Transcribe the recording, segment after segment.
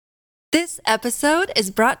This episode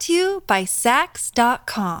is brought to you by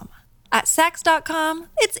Sax.com. At Sax.com,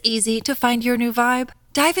 it's easy to find your new vibe.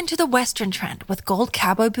 Dive into the Western trend with gold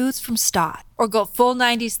cowboy boots from Stott, or go full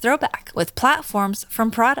 90s throwback with platforms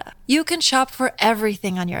from Prada. You can shop for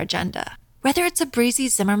everything on your agenda, whether it's a breezy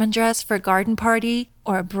Zimmermann dress for a garden party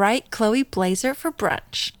or a bright Chloe blazer for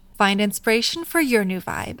brunch. Find inspiration for your new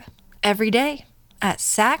vibe every day at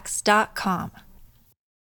Sax.com.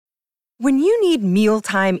 When you need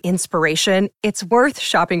mealtime inspiration, it's worth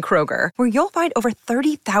shopping Kroger, where you'll find over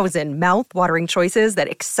 30,000 mouth-watering choices that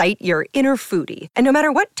excite your inner foodie. And no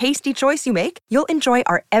matter what tasty choice you make, you'll enjoy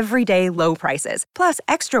our everyday low prices, plus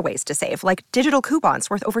extra ways to save, like digital coupons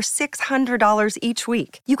worth over $600 each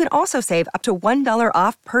week. You can also save up to $1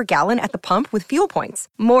 off per gallon at the pump with fuel points.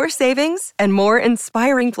 More savings and more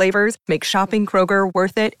inspiring flavors make shopping Kroger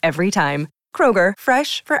worth it every time. Kroger,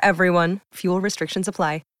 fresh for everyone. Fuel restrictions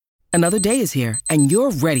apply. Another day is here, and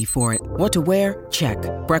you're ready for it. What to wear? Check.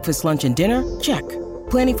 Breakfast, lunch, and dinner? Check.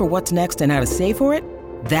 Planning for what's next and how to save for it?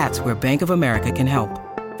 That's where Bank of America can help.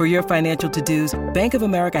 For your financial to-dos, Bank of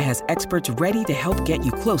America has experts ready to help get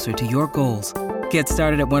you closer to your goals. Get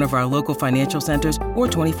started at one of our local financial centers or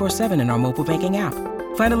 24/7 in our mobile banking app.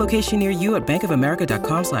 Find a location near you at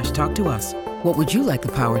bankofamerica.com/talktous. What would you like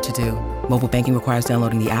the power to do? Mobile banking requires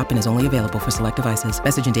downloading the app and is only available for select devices.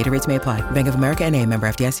 Message and data rates may apply. Bank of America N.A., member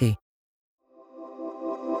FDIC.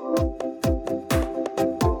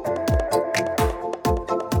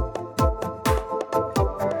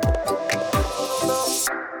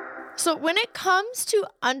 So when it comes to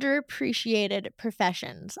underappreciated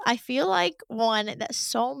professions, I feel like one that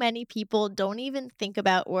so many people don't even think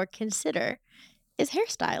about or consider is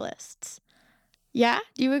hairstylists. Yeah,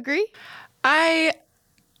 do you agree? I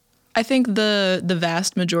think the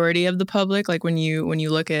vast majority of the public, like when you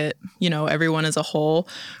look at, everyone as a whole,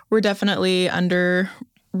 we're definitely under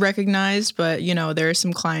recognized, but there are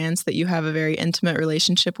some clients that you have a very intimate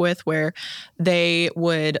relationship with where they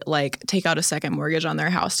would like take out a second mortgage on their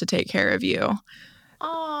house to take care of you.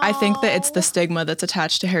 I think that it's the stigma that's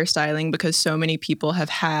attached to hairstyling because so many people have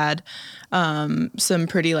had some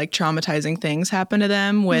pretty like traumatizing things happen to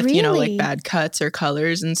them with, like bad cuts or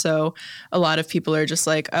colors. And so a lot of people are just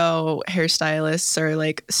like, oh, hairstylists are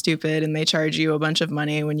like stupid and they charge you a bunch of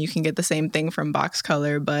money when you can get the same thing from Box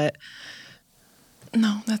Color. But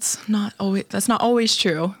no, that's not always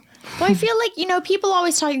true. Well, I feel like, people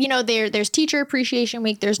always talk, there's Teacher Appreciation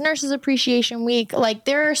Week, there's Nurses Appreciation Week. Like,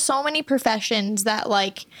 there are so many professions that,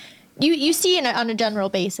 like, you see on a general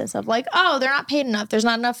basis of, like, oh, they're not paid enough. There's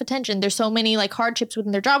not enough attention. There's so many, like, hardships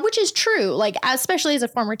within their job, which is true. Like, especially as a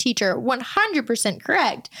former teacher, 100%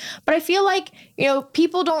 correct. But I feel like,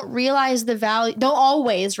 people don't realize the value, don't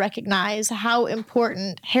always recognize how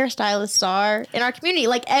important hairstylists are in our community.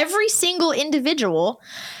 Like, every single individual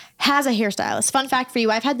has a hairstylist. Fun fact for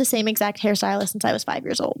you, I've had the same exact hairstylist since I was 5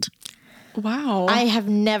 years old. Wow. I've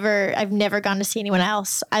never gone to see anyone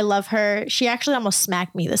else. I love her. She actually almost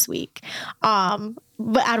smacked me this week. But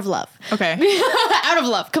out of love. Okay. Out of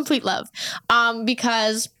love, complete love.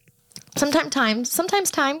 Because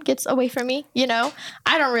sometimes time gets away from me,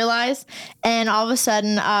 I don't realize. And all of a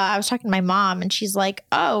sudden, I was talking to my mom and she's like,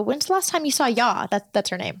 oh, when's the last time you saw Yaw? That's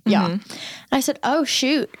her name. Yaw. And I said, oh,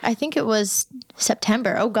 shoot. I think it was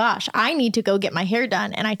September. Oh, gosh, I need to go get my hair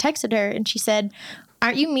done. And I texted her and she said,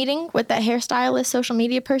 aren't you meeting with that hairstylist social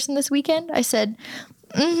media person this weekend? I said,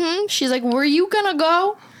 mm-hmm. She's like, were you going to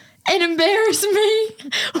go and embarrass me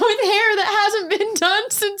with hair that hasn't been done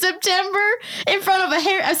since September in front of a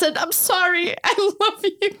hair? I said, I'm sorry. I love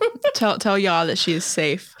you. Tell y'all that she is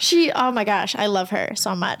safe. Oh my gosh, I love her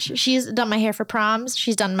so much. She's done my hair for proms.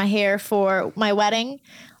 She's done my hair for my wedding,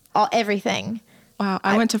 everything. Wow,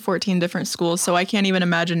 I went to 14 different schools, so I can't even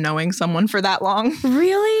imagine knowing someone for that long.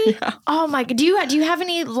 Really? Yeah. Oh my God. Do you have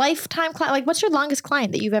any lifetime client? Like, what's your longest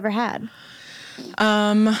client that you've ever had?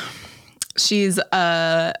 She's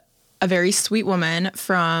a very sweet woman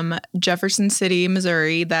from Jefferson City,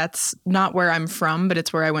 Missouri. That's not where I'm from, but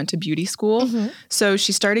it's where I went to beauty school. Mm-hmm. So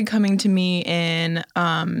she started coming to me in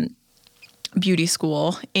beauty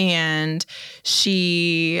school, and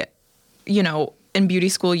she, in beauty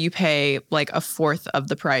school, you pay like a fourth of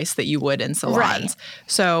the price that you would in salons. Right.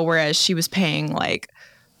 So whereas she was paying like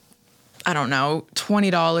I don't know,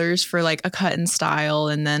 $20 for like a cut and style,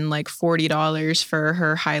 and then like $40 for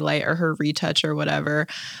her highlight or her retouch or whatever.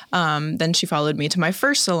 Then she followed me to my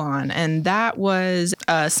first salon, and that was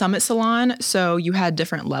a Summit salon. So you had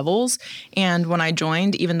different levels. And when I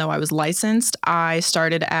joined, even though I was licensed, I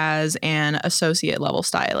started as an associate level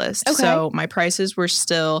stylist. Okay. So my prices were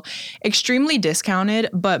still extremely discounted,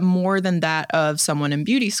 but more than that of someone in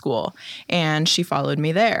beauty school. And she followed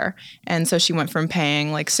me there. And so she went from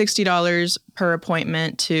paying like $60 per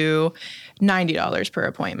appointment to $90 per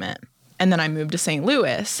appointment. And then I moved to St.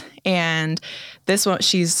 Louis, and this one,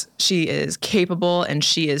 she is capable and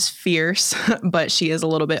she is fierce, but she is a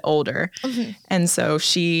little bit older. Mm-hmm. And so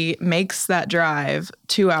she makes that drive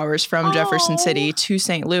 2 hours from Jefferson City to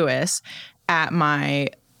St. Louis at my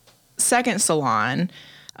second salon,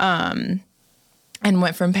 and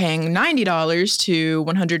went from paying $90 to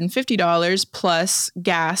 $150 plus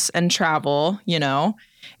gas and travel, you know.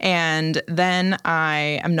 And then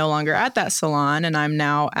I am no longer at that salon, and I'm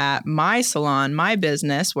now at my salon, my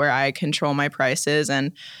business, where I control my prices.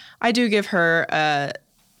 And I do give her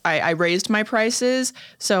I raised my prices,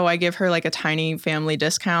 so I give her like a tiny family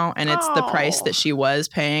discount, and it's the price that she was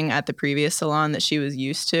paying at the previous salon that she was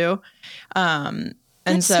used to. And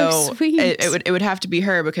That's so sweet. it would have to be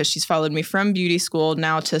her, because she's followed me from beauty school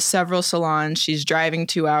now to several salons. She's driving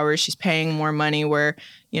 2 hours. She's paying more money where,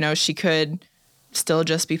 you know, she could still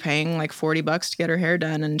just be paying like $40 to get her hair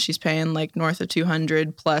done, and she's paying like north of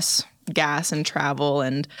 $200 plus gas and travel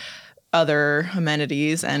and other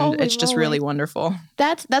amenities, and Holy it's just moly. really wonderful.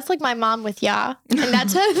 That's like my mom with Ya, and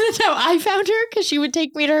that's how I found her, because she would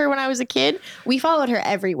take me to her when I was a kid. We followed her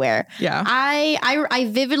everywhere. Yeah. I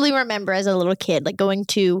vividly remember as a little kid, like going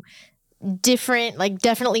to different, like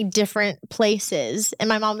definitely different places, and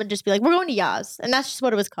my mom would just be like, "We're going to Ya's," and that's just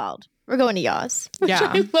what it was called. We're going to Ya's, which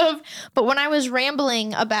Yeah. I love. But when I was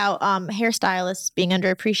rambling about hairstylists being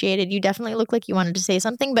underappreciated, you definitely looked like you wanted to say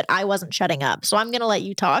something, but I wasn't shutting up, so I'm gonna let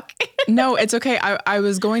you talk. No, it's okay. I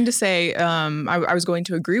was going to say, I was going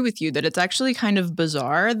to agree with you that it's actually kind of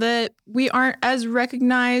bizarre that we aren't as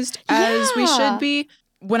recognized as we should be.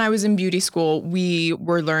 When I was in beauty school, we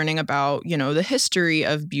were learning about, you know, the history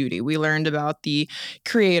of beauty. We learned about the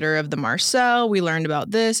creator of the Marcel. We learned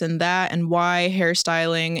about this and that, and why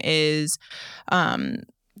hairstyling is,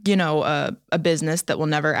 you know, a business that will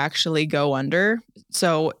never actually go under.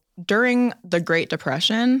 So during the Great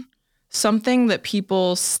Depression, something that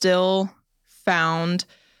people still found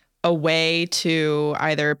a way to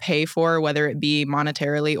either pay for, whether it be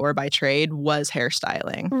monetarily or by trade, was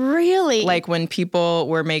hairstyling. Really? Like when people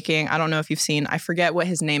were making, I don't know if you've seen, I forget what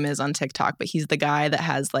his name is on TikTok, but he's the guy that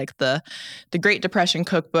has like the Great Depression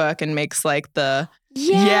cookbook and makes like the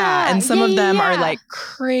and some of them are like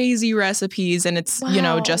crazy recipes, and it's you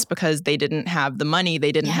know, just because they didn't have the money,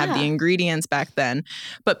 they didn't have the ingredients back then,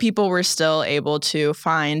 but people were still able to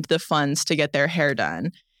find the funds to get their hair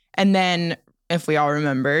done. And then, if we all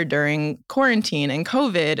remember, during quarantine and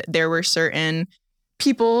COVID, there were certain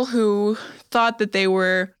people who thought that they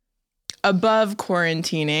were above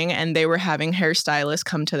quarantining, and they were having hairstylists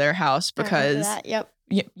come to their house because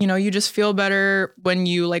you know, you just feel better when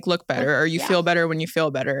you like look better, or you feel better when you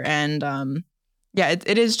feel better. And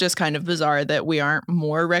it is just kind of bizarre that we aren't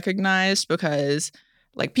more recognized, because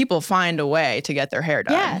like people find a way to get their hair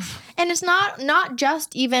done. Yes. And it's not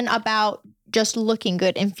just even about just looking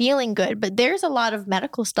good and feeling good, but there's a lot of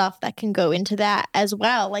medical stuff that can go into that as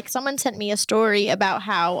well. Like someone sent me a story about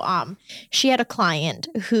how she had a client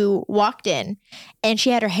who walked in and she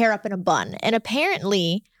had her hair up in a bun, and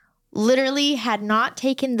apparently literally had not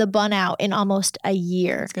taken the bun out in almost a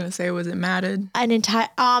year. I was gonna say, was it matted? An entire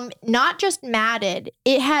not just matted,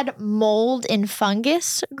 it had mold and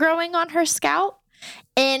fungus growing on her scalp,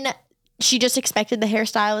 and she just expected the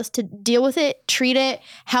hairstylist to deal with it, treat it,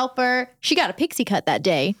 help her. She got a pixie cut that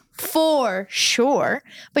day, for sure.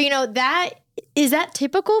 But you know, is that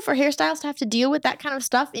typical for hairstylists to have to deal with that kind of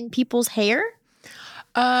stuff in people's hair?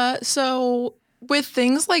 So with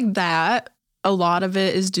things like that, a lot of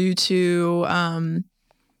it is due to,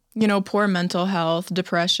 you know, poor mental health,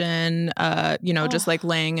 depression, you know, just like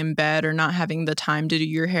laying in bed or not having the time to do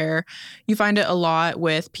your hair. You find it a lot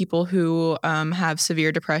with people who have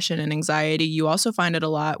severe depression and anxiety. You also find it a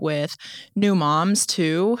lot with new moms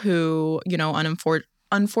too, who, you know,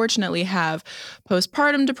 unfortunately have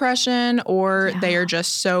postpartum depression, or they are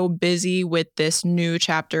just so busy with this new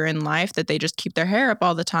chapter in life that they just keep their hair up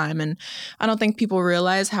all the time. And I don't think people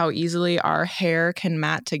realize how easily our hair can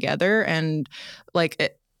mat together, and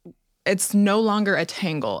like it's no longer a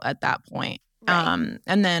tangle at that point. Right.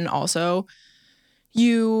 And then also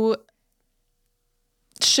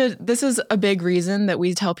this is a big reason that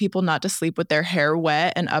we tell people not to sleep with their hair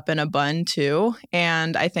wet and up in a bun too.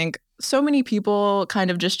 And I think so many people kind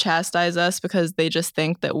of just chastise us because they just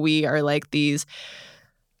think that we are like these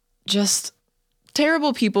just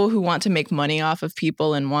terrible people who want to make money off of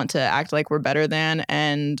people and want to act like we're better than.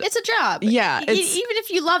 And it's a job. Yeah. Even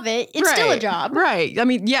if you love it, it's still a job. Right. I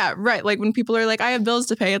mean, yeah, right. Like when people are like, I have bills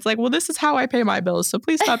to pay, it's like, well, this is how I pay my bills. So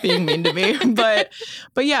please stop being mean to me. But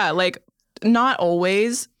yeah, like not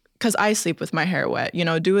always. Because I sleep with my hair wet.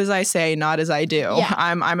 Do as I say, not as I do. Yeah.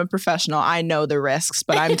 I'm a professional. I know the risks,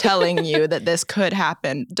 but I'm telling you that this could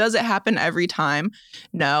happen. Does it happen every time?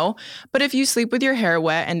 No. But if you sleep with your hair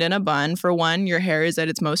wet and in a bun, for one, your hair is at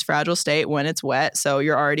its most fragile state when it's wet. So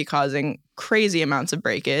you're already causing crazy amounts of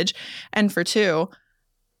breakage. And for two,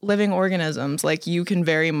 living organisms, like you can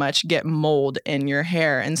very much get mold in your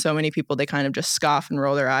hair. And so many people, they kind of just scoff and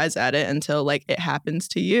roll their eyes at it until like it happens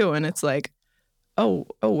to you. And it's like, oh,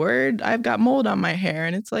 word, I've got mold on my hair.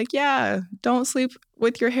 And it's like, yeah, don't sleep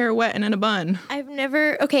with your hair wet and in a bun.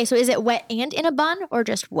 Okay, so is it wet and in a bun or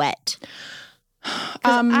just wet?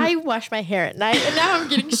 I wash my hair at night and now I'm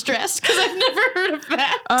getting stressed because I've never heard of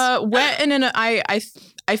that. Wet and in a,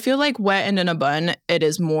 I feel like wet and in a bun, it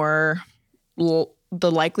is more, the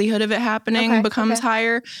likelihood of it happening becomes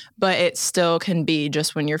higher, but it still can be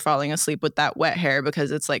just when you're falling asleep with that wet hair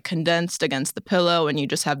because it's like condensed against the pillow and you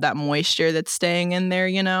just have that moisture that's staying in there,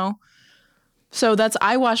 So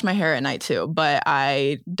I wash my hair at night too, but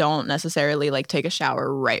I don't necessarily like take a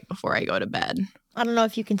shower right before I go to bed. I don't know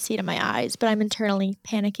if you can see it in my eyes, but I'm internally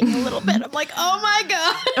panicking a little bit. I'm like, oh my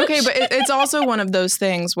God. Okay, but it's also one of those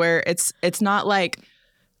things where it's not like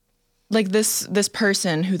this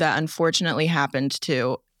person who that unfortunately happened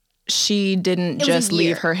to, she didn't just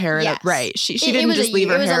leave her hair in a right. She didn't just leave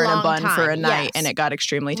her hair in a bun for a night and it got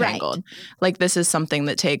extremely tangled. Right. Like this is something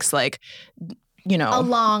that takes like, a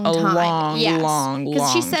long time. Long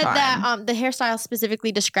because she said time. that the hairstylist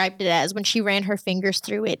specifically described it as when she ran her fingers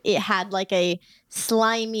through it, it had like a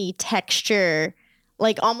slimy texture,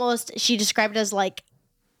 like almost. She described it as like,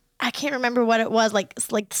 I can't remember what it was, like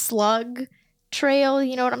slug trail.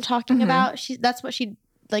 You know what I'm talking about? That's what she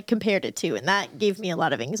like compared it to, and that gave me a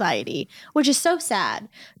lot of anxiety, which is so sad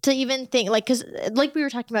to even think, like, because like we were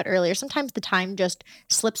talking about earlier, sometimes the time just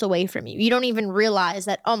slips away from you. You don't even realize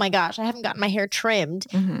that, oh my gosh, I haven't gotten my hair trimmed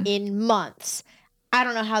in months. I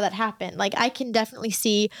don't know how that happened. Like, I can definitely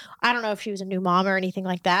see, I don't know if she was a new mom or anything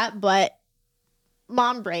like that, but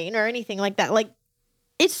mom brain or anything like that, like,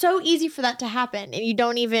 it's so easy for that to happen and you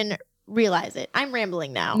don't even realize it. I'm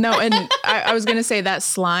rambling now. No, and I was going to say that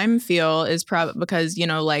slime feel is probably because,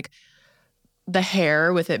 like the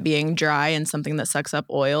hair with it being dry and something that sucks up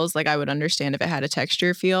oils, like I would understand if it had a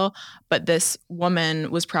texture feel, but this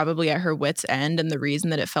woman was probably at her wit's end. And the reason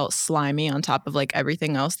that it felt slimy on top of like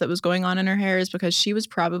everything else that was going on in her hair is because she was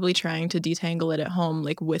probably trying to detangle it at home,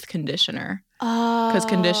 like with conditioner. Because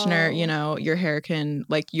conditioner, your hair can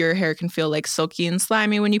feel like silky and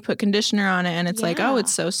slimy when you put conditioner on it. And it's like, oh,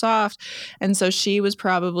 it's so soft. And so she was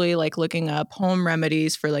probably like looking up home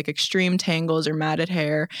remedies for like extreme tangles or matted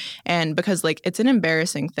hair. And because like it's an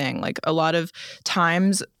embarrassing thing. Like a lot of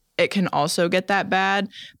times it can also get that bad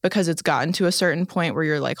because it's gotten to a certain point where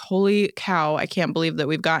you're like, holy cow, I can't believe that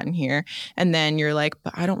we've gotten here. And then you're like,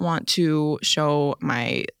 but I don't want to show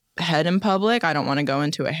my head in public. I don't want to go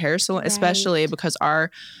into a hair salon, especially because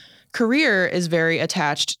our career is very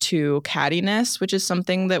attached to cattiness, which is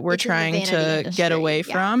something that we're trying to get away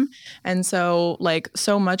from. And so like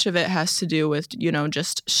so much of it has to do with,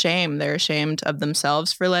 just shame. They're ashamed of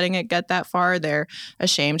themselves for letting it get that far. They're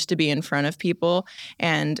ashamed to be in front of people.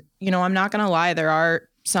 And, I'm not going to lie, there are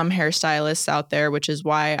some hairstylists out there, which is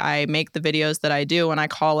why I make the videos that I do and I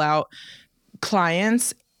call out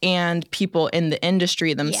clients and people in the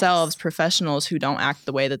industry themselves, professionals who don't act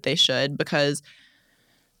the way that they should, because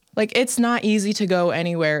like it's not easy to go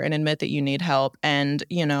anywhere and admit that you need help. And,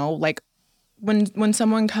 like when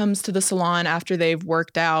someone comes to the salon after they've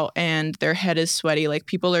worked out and their head is sweaty, like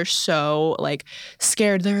people are so like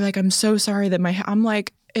scared. They're like, I'm so sorry that I'm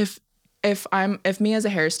like, if me as a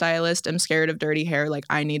hairstylist am scared of dirty hair, like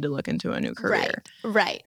I need to look into a new career.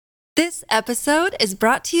 Right. This episode is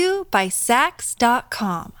brought to you by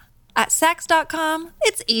Sax.com. At Sax.com,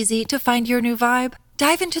 it's easy to find your new vibe.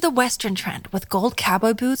 Dive into the Western trend with gold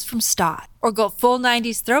cowboy boots from Stott, or go full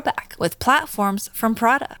 90s throwback with platforms from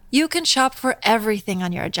Prada. You can shop for everything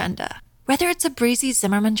on your agenda, whether it's a breezy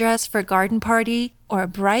Zimmermann dress for a garden party or a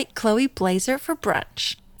bright Chloe blazer for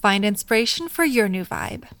brunch. Find inspiration for your new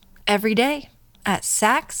vibe every day at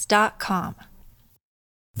Sax.com.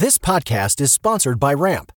 This podcast is sponsored by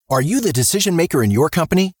Ramp. Are you the decision maker in your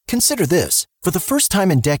company? Consider this. For the first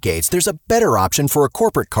time in decades, there's a better option for a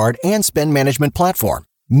corporate card and spend management platform.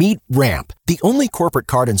 Meet Ramp, the only corporate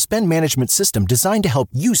card and spend management system designed to help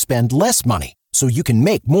you spend less money so you can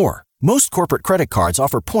make more. Most corporate credit cards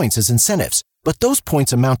offer points as incentives, but those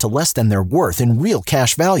points amount to less than their worth in real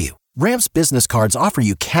cash value. Ramp's business cards offer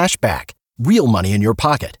you cash back, real money in your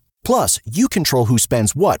pocket. Plus, you control who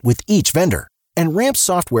spends what with each vendor. And Ramp's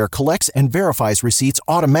software collects and verifies receipts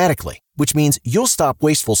automatically, which means you'll stop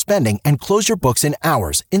wasteful spending and close your books in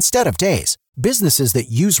hours instead of days. Businesses that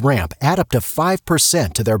use Ramp add up to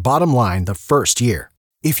 5% to their bottom line the first year.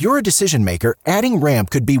 If you're a decision maker, adding Ramp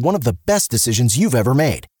could be one of the best decisions you've ever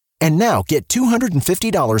made. And now get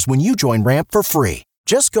 $250 when you join Ramp for free.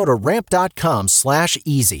 Just go to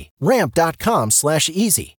ramp.com/easy.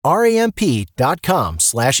 Ramp.com/easy.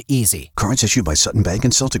 RAMP.com/easy. Cards issued by Sutton Bank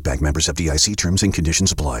and Celtic Bank, members of FDIC. Terms and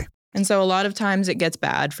conditions apply. And so a lot of times it gets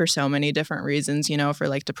bad for so many different reasons, for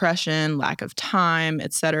like depression, lack of time,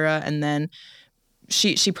 etc. And then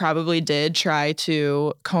she probably did try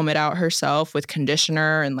to comb it out herself with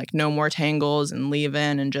conditioner and like no more tangles and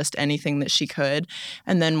leave-in and just anything that she could.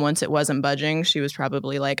 And then once it wasn't budging, she was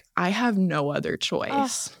probably like, I have no other choice. Oh,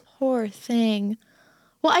 poor thing.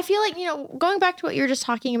 Well, I feel like, going back to what you were just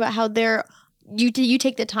talking about, how you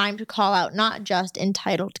take the time to call out not just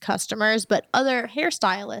entitled customers, but other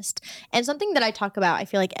hairstylists. And something that I talk about, I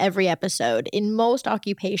feel like every episode, in most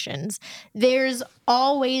occupations, there's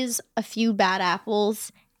always a few bad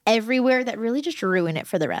apples everywhere that really just ruin it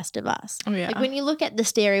for the rest of us. Oh, yeah. Like when you look at the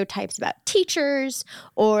stereotypes about teachers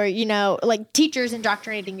or, like teachers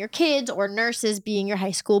indoctrinating your kids or nurses being your high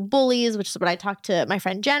school bullies, which is what I talked to my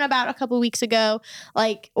friend Jen about a couple weeks ago,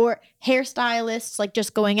 or hairstylists, like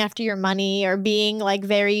just going after your money or being like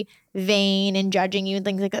very vain and judging you and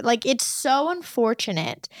things like that. Like it's so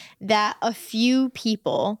unfortunate that a few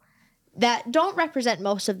people that don't represent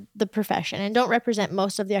most of the profession and don't represent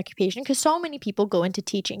most of the occupation, because so many people go into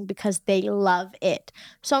teaching because they love it.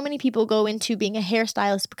 So many people go into being a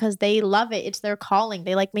hairstylist because they love it. It's their calling.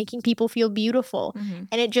 They like making people feel beautiful. Mm-hmm.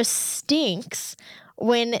 And it just stinks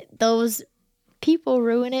when those people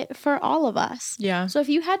ruin it for all of us. Yeah. So if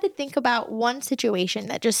you had to think about one situation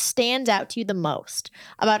that just stands out to you the most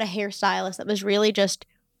about a hairstylist that was really just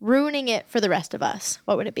ruining it for the rest of us,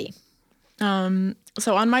 what would it be?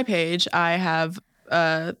 So on my page, I have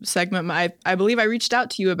a segment. I believe I reached out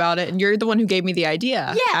to you about it, and you're the one who gave me the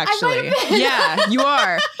idea. Yeah, actually. Yeah, you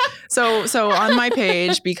are. So on my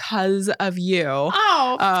page, because of you.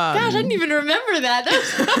 Oh, gosh, I didn't even remember that.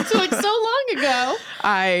 That's like so long ago.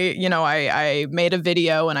 I made a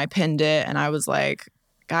video and I pinned it, and I was like,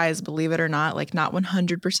 guys, believe it or not, like not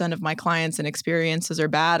 100% of my clients and experiences are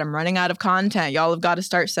bad. I'm running out of content. Y'all have got to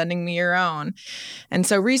start sending me your own. And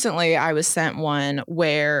so recently I was sent one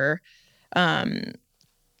where a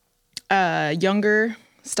younger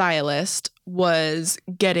stylist was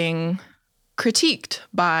getting critiqued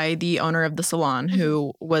by the owner of the salon,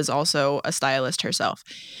 who was also a stylist herself.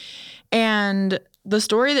 And the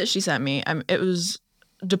story that she sent me, it was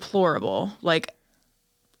deplorable. Like,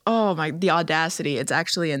 oh my, the audacity, it's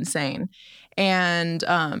actually insane. And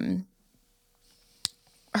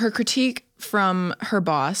her critique from her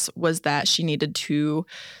boss was that she needed to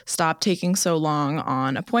stop taking so long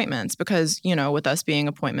on appointments because, with us being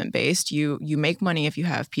appointment based, you make money if you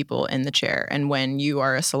have people in the chair. And when you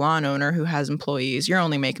are a salon owner who has employees, you're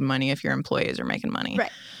only making money if your employees are making money. Right.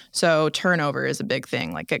 So turnover is a big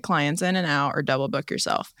thing, like get clients in and out or double book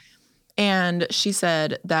yourself. And she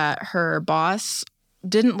said that her boss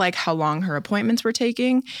didn't like how long her appointments were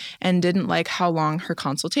taking and didn't like how long her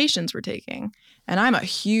consultations were taking. And I'm a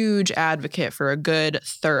huge advocate for a good,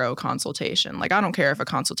 thorough consultation. Like, I don't care if a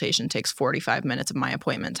consultation takes 45 minutes of my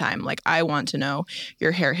appointment time. Like, I want to know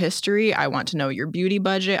your hair history. I want to know your beauty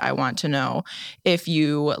budget. I want to know if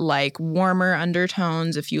you like warmer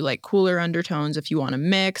undertones, if you like cooler undertones, if you want to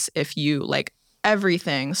mix, if you like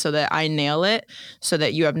everything, so that I nail it, so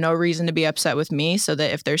that you have no reason to be upset with me, so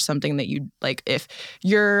that if there's something that you like, if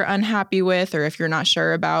you're unhappy with or if you're not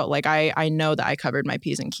sure about, like I know that I covered my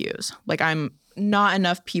P's and Q's. Like, not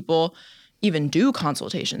enough people even do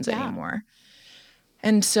consultations anymore.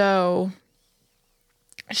 And so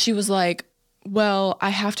she was like, well,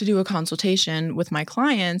 I have to do a consultation with my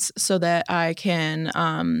clients so that I can,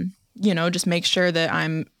 just make sure that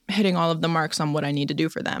I'm hitting all of the marks on what I need to do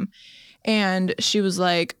for them. And she was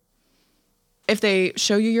like, if they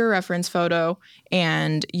show you your reference photo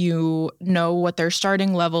and you know what their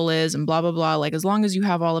starting level is and blah, blah, blah, like as long as you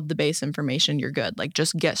have all of the base information, you're good. Like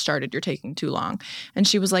just get started. You're taking too long. And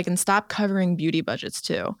she was like, and stop covering beauty budgets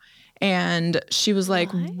too. And she was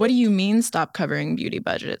like, what do you mean stop covering beauty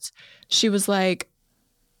budgets? She was like,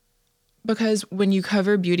 because when you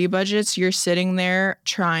cover beauty budgets, you're sitting there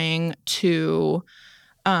trying to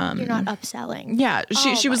you're not upselling. Yeah,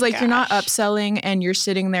 she was like, you're not upselling, and you're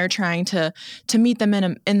sitting there trying to meet them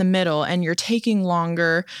in the middle, and you're taking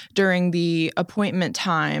longer during the appointment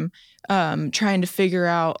time, trying to figure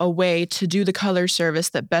out a way to do the color service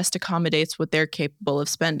that best accommodates what they're capable of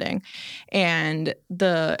spending. And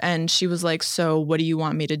she was like, so what do you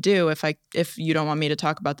want me to do if you don't want me to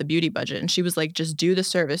talk about the beauty budget? And she was like, just do the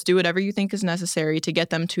service, do whatever you think is necessary to get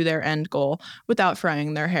them to their end goal without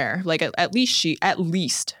frying their hair. Like at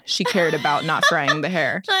least she cared about not frying the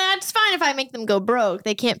hair. It's fine if I make them go broke.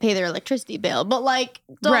 They can't pay their electricity bill, but like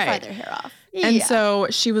don't fry their hair off. And so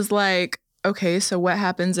she was like, okay, so what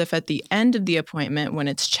happens if at the end of the appointment, when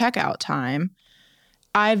it's checkout time,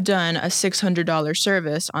 I've done a $600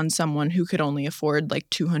 service on someone who could only afford like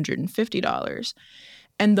 $250?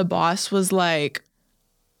 And the boss was like,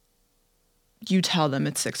 you tell them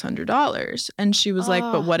it's $600. And she was like,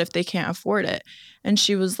 but what if they can't afford it? And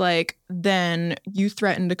she was like, then you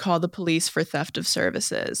threaten to call the police for theft of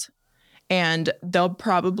services. And they'll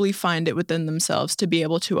probably find it within themselves to be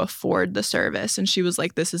able to afford the service. And she was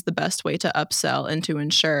like, this is the best way to upsell and to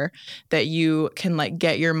ensure that you can like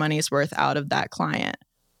get your money's worth out of that client.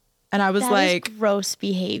 And I was like, is gross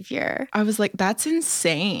behavior. I was like, that's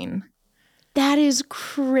insane. That is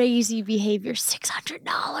crazy behavior.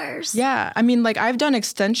 $600. Yeah. I mean, like I've done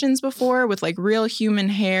extensions before with like real human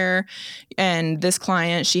hair. And this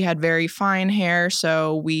client, she had very fine hair.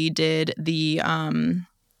 So we did the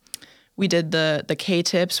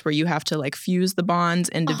K-tips where you have to like fuse the bonds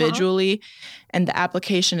individually, and the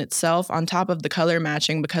application itself on top of the color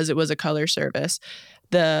matching, because it was a color service,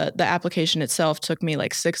 the application itself took me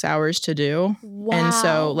like 6 hours to do. Wow. And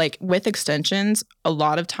so like with extensions, a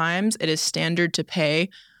lot of times it is standard to pay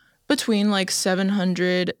between like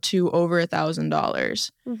 $700 to over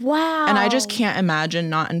 $1,000. Wow. And I just can't imagine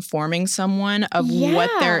not informing someone of what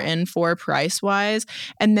they're in for price-wise,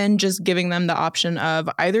 and then just giving them the option of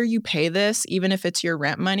either you pay this, even if it's your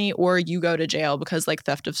rent money, or you go to jail, because like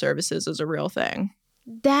theft of services is a real thing.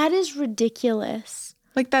 That is ridiculous.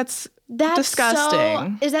 Like that's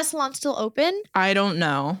disgusting. Is that salon still open? I don't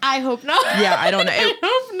know. I hope not. Yeah, I don't know. I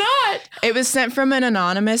hope not. It was sent from an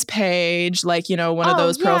anonymous page, like, you know, one of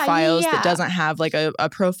those profiles that doesn't have like a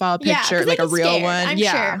profile picture, like a real one. I'm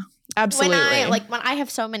sure. Absolutely. When I have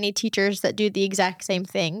so many teachers that do the exact same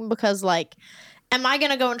thing, because like, am I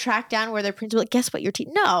going to go and track down where their principal, like, guess what, your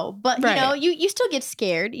teacher? No, but you know, you still get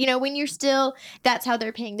scared, you know, when you're still, that's how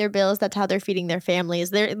they're paying their bills. That's how they're feeding their families.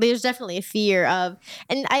 There's definitely a fear of,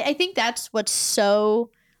 and I think that's what's so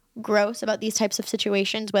gross about these types of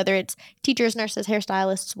situations, whether it's teachers, nurses,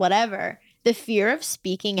 hairstylists, whatever, the fear of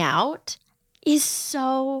speaking out is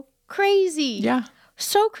so crazy. Yeah.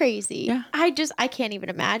 So crazy. Yeah. I can't even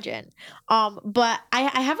imagine. But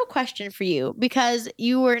I have a question for you, because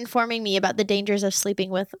you were informing me about the dangers of sleeping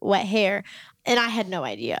with wet hair, and I had no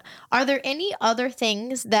idea. Are there any other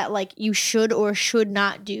things that like you should or should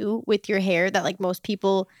not do with your hair that like most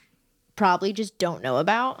people probably just don't know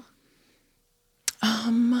about?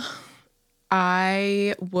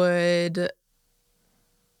 I would.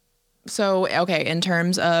 So, okay, in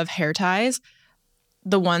terms of hair ties,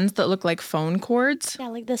 the ones that look like phone cords. Yeah,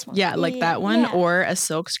 like this one. Yeah, like that one, or a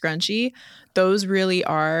silk scrunchie. Those really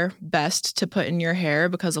are best to put in your hair,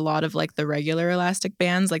 because a lot of like the regular elastic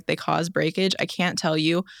bands, like they cause breakage. I can't tell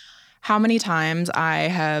you how many times I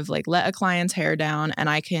have like let a client's hair down and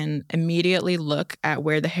I can immediately look at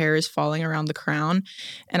where the hair is falling around the crown,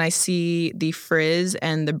 and I see the frizz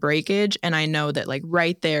and the breakage, and I know that like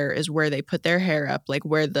right there is where they put their hair up, like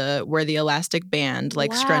where the elastic band like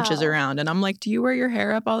scrunches around. And I'm like, do you wear your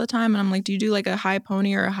hair up all the time? And I'm like, do you do like a high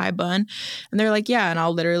pony or a high bun? And they're like, yeah. And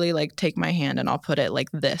I'll literally like take my hand and I'll put it like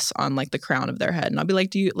this on like the crown of their head, and I'll be like,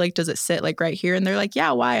 does it sit like right here? And they're like,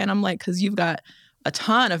 yeah, why? And I'm like, because you've got a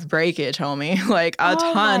ton of breakage, homie. Like a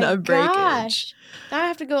ton of breakage. Gosh. Now I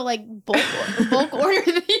have to go like bulk order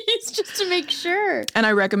these just to make sure. And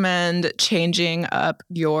I recommend changing up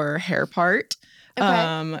your hair part.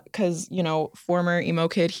 Okay. Because, you know, former emo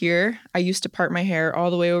kid here, I used to part my hair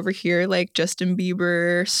all the way over here, like Justin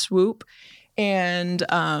Bieber swoop. And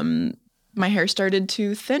my hair started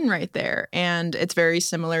to thin right there. And it's very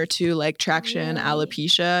similar to like traction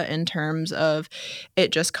alopecia in terms of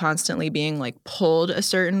it just constantly being like pulled a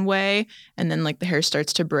certain way. And then like the hair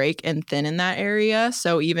starts to break and thin in that area.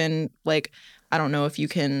 So even like, I don't know if you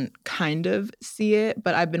can kind of see it,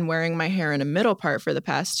 but I've been wearing my hair in a middle part for the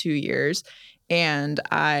past 2 years. And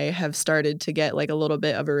I have started to get like a little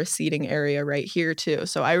bit of a receding area right here too.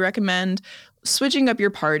 So I recommend switching up your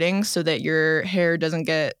parting so that your hair doesn't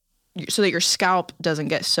get, so that your scalp doesn't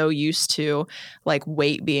get so used to like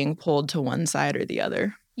weight being pulled to one side or the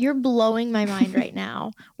other. You're blowing my mind right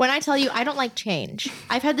now. When I tell you I don't like change.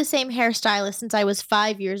 I've had the same hairstylist since I was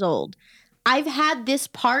 5 years old. I've had this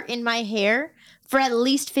part in my hair for at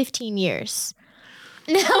least 15 years.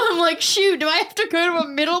 Now I'm like, shoot, do I have to go to a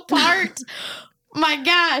middle part? My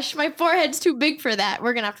gosh, my forehead's too big for that.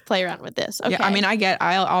 We're going to have to play around with this. Okay. Yeah, I mean,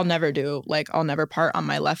 I'll never do, like, I'll never part on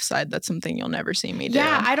my left side. That's something you'll never see me do.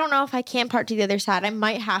 Yeah, I don't know if I can part to the other side. I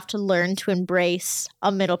might have to learn to embrace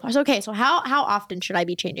a middle part. Okay, so how often should I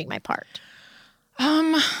be changing my part?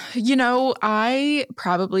 I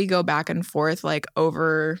probably go back and forth like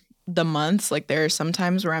over the months. Like there are some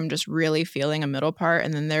times where I'm just really feeling a middle part,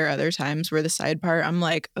 and then there are other times where the side part I'm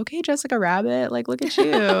like, okay, Jessica Rabbit, like look at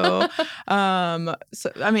you. So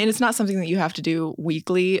I mean, it's not something that you have to do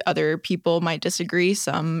weekly. Other people might disagree.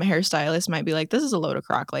 Some hairstylists might be like, this is a load of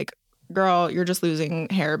crock. Like, girl, you're just losing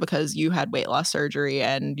hair because you had weight loss surgery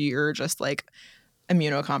and you're just like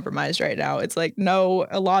immunocompromised right now. It's like, no,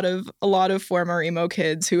 a lot of former emo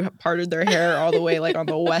kids who parted their hair all the way like on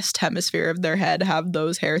the west hemisphere of their head have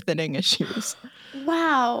those hair thinning issues.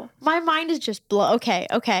 Wow. My mind is just blown. Okay.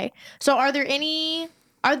 So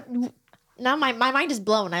now my mind is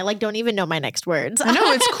blown. I like don't even know my next words. I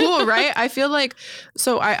know, it's cool, right? I feel like,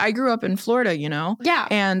 so I grew up in Florida, you know? Yeah.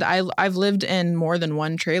 And I've lived in more than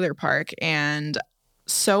one trailer park, and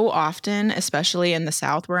so often, especially in the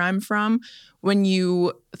South where I'm from, when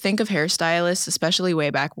you think of hairstylists, especially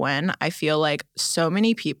way back when, I feel like so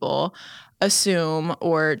many people assume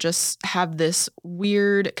or just have this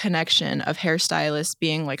weird connection of hairstylists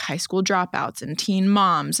being like high school dropouts and teen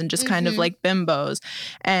moms and just kind of like bimbos.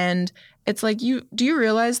 And it's like, do you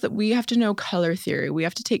realize that we have to know color theory? We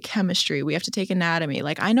have to take chemistry. We have to take anatomy.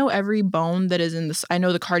 Like I know every bone that is in this. I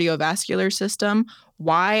know the cardiovascular system.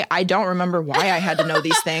 Why? I don't remember why I had to know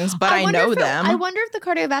these things, but I know them. I wonder if the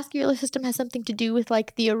cardiovascular system has something to do with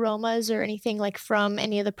like the aromas or anything like from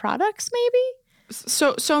any of the products maybe?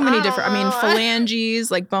 So many different, I mean,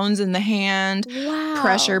 phalanges, like bones in the hand,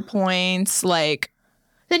 pressure points, like.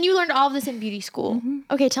 Then you learned all of this in beauty school. Mm-hmm.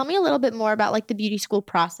 Okay, tell me a little bit more about like the beauty school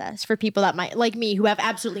process for people that might, like me, who have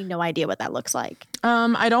absolutely no idea what that looks like.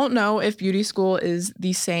 I don't know if beauty school is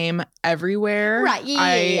the same everywhere. Right,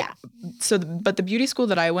 yeah. But the beauty school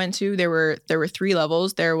that I went to, there were 3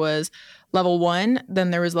 levels. There was level 1,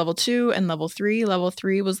 then there was level 2 and level 3. Level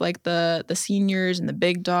 3 was like the seniors and the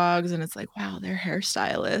big dogs, and it's like, wow, they're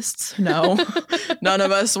hairstylists. No, none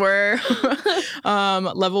of us were.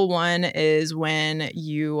 Level 1 is when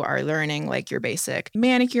you are learning like your basic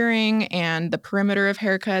manicuring and the perimeter of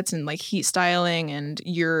haircuts and like heat styling, and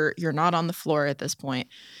you're not on the floor at this point.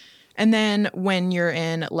 And then when you're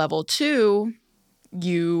in level 2,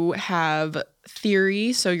 you have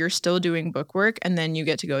theory, so you're still doing book work, and then you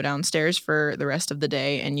get to go downstairs for the rest of the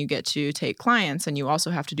day and you get to take clients, and you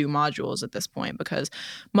also have to do modules at this point because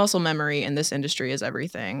muscle memory in this industry is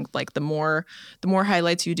everything. Like the more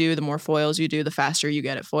highlights you do, the more foils you do, the faster you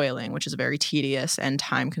get at foiling, which is a very tedious and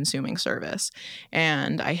time-consuming service.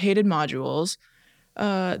 And I hated modules.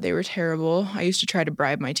 They were terrible. I used to try to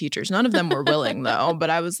bribe my teachers. None of them were willing though, but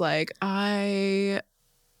I was like, I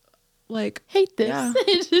hate this. Yeah.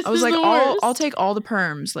 I was like, I'll take all the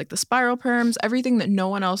perms, like the spiral perms, everything that no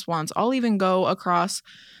one else wants. I'll even go across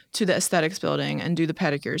to the aesthetics building and do the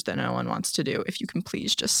pedicures that no one wants to do. If you can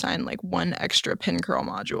please just sign like one extra pin curl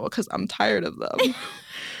module, because I'm tired of them.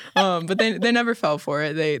 But they never fell for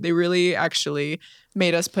it. They really actually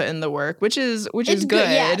made us put in the work, which is good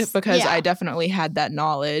yes. because I definitely had that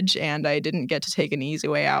knowledge and I didn't get to take an easy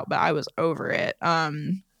way out, but I was over it.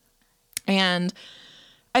 And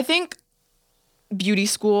I think beauty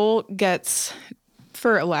school gets,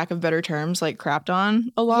 for a lack of better terms, like crapped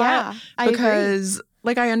on a lot. Yeah, because agree.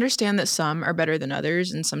 Like I understand that some are better than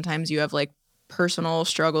others, and sometimes you have like personal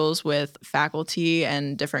struggles with faculty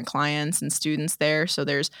and different clients and students there. So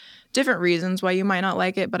there's different reasons why you might not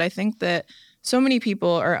like it. But I think that so many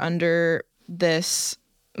people are under this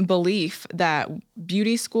belief that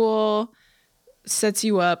beauty school sets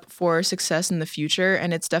you up for success in the future,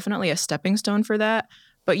 and it's definitely a stepping stone for that.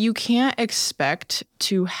 But you can't expect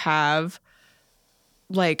to have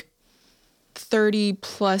like 30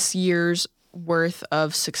 plus years worth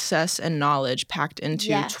of success and knowledge packed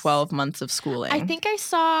into 12 months of schooling. I think I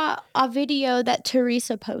saw a video that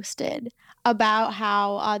Teresa posted about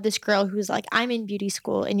how this girl who's like, I'm in beauty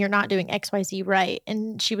school and you're not doing XYZ right.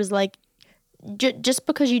 And she was like, just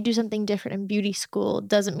because you do something different in beauty school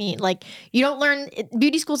doesn't mean like you don't learn.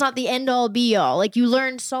 Beauty school's not the end all be all. Like you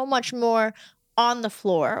learn so much more on the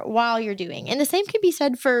floor while you're doing. And the same can be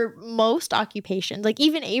said for most occupations. Like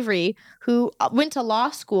even Avery, who went to law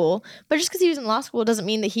school, but just because he was in law school doesn't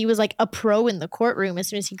mean that he was like a pro in the courtroom as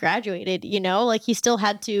soon as he graduated, you know? Like he still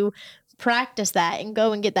had to practice that and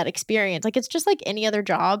go and get that experience. Like it's just like any other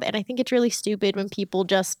job. And I think it's really stupid when people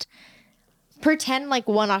just pretend like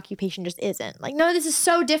one occupation just isn't. Like, no, this is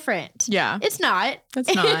so different. Yeah. It's not.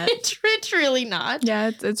 It's not. It's really not.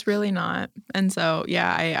 Yeah, it's really not. And so,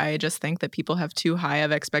 yeah, I just think that people have too high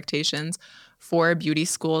of expectations for beauty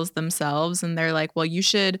schools themselves. And they're like, well, you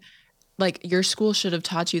should, like, your school should have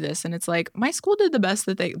taught you this. And it's like, my school did the best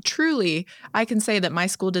that they, truly, I can say that my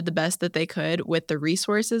school did the best that they could with the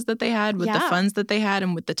resources that they had, with the funds that they had,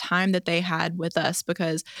 and with the time that they had with us.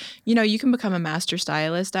 Because, you know, you can become a master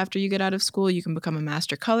stylist after you get out of school. You can become a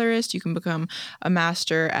master colorist. You can become a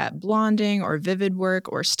master at blonding or vivid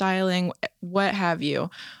work or styling, what have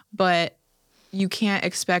you. But you can't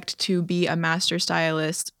expect to be a master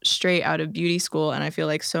stylist straight out of beauty school. And I feel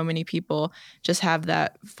like so many people just have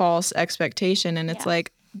that false expectation. And it's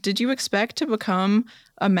like, did you expect to become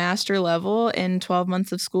a master level in 12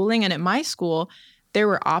 months of schooling? And at my school, there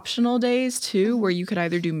were optional days too, where you could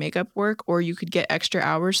either do makeup work or you could get extra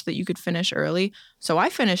hours so that you could finish early. So I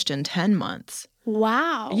finished in 10 months.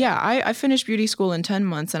 Wow. Yeah, I finished beauty school in 10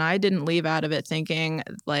 months, and I didn't leave out of it thinking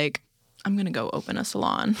like, I'm going to go open a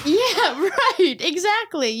salon. Yeah, right.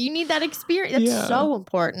 Exactly. You need that experience. That's so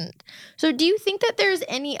important. So do you think that there's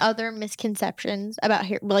any other misconceptions about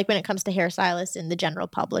hair, like when it comes to hairstylists in the general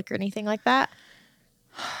public or anything like that?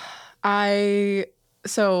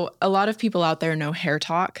 So a lot of people out there know Hair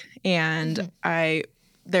Talk, and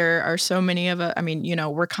there are so many of us. I mean, you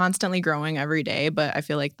know, we're constantly growing every day, but I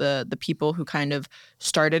feel like the people who kind of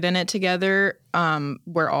started in it together,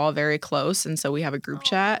 we're all very close. And so we have a group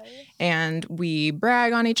chat, and we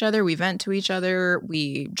brag on each other. We vent to each other.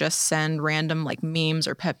 We just send random like memes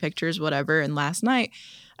or pet pictures, whatever. And last night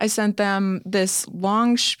I sent them this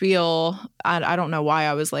long spiel. I don't know why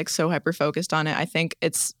I was like so hyper-focused on it. I think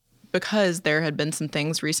it's because there had been some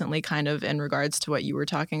things recently kind of in regards to what you were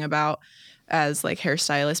talking about as like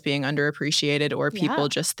hairstylists being underappreciated, or people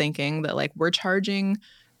just thinking that like we're charging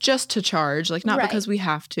just to charge, like not because we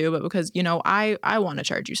have to, but because, you know, I want to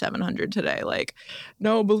charge you $700 today. Like,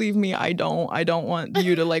 no, believe me, I don't want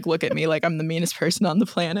you to like look at me like I'm the meanest person on the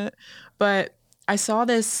planet. But I saw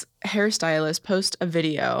this hairstylist post a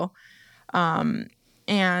video,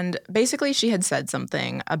 and basically she had said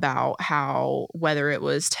something about how whether it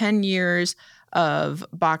was 10 years of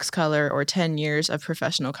box color or 10 years of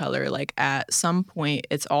professional color, like at some point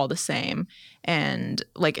it's all the same, and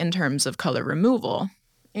like in terms of color removal.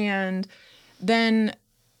 And then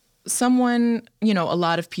someone, you know, a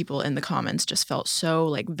lot of people in the comments just felt so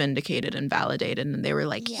like vindicated and validated, and they were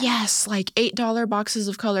like, yes, like $8 boxes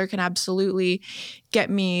of color can absolutely get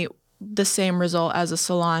me the same result as a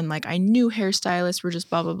salon. Like I knew hairstylists were just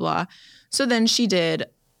blah, blah, blah. So then she did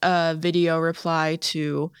a video reply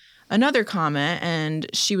to another comment, and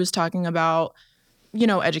she was talking about, you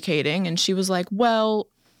know, educating. And she was like, well,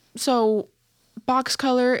 so box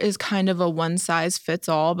color is kind of a one size fits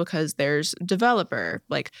all because there's developer,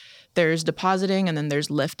 like there's depositing, and then there's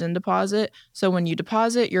lift and deposit. So when you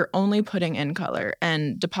deposit, you're only putting in color,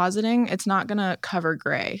 and depositing, it's not going to cover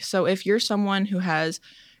gray. So if you're someone who has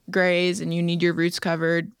grays and you need your roots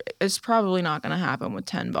covered, it's probably not going to happen with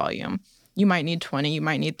 10 volume. You might need 20, you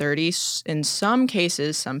might need 30. In some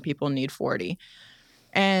cases, some people need 40.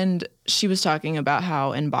 And she was talking about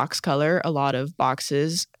how in box color, a lot of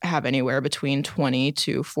boxes have anywhere between 20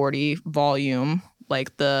 to 40 volume,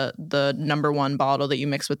 like the number 1 bottle that you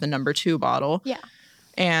mix with the number 2 bottle. Yeah.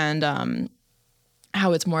 And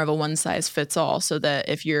how it's more of a one size fits all, so that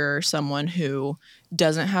if you're someone who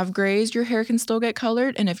doesn't have grays, your hair can still get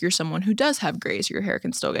colored. And if you're someone who does have grays, your hair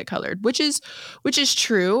can still get colored, which is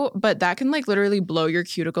true, but that can like literally blow your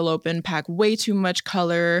cuticle open, pack way too much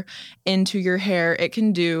color into your hair. It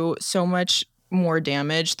can do so much more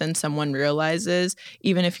damage than someone realizes,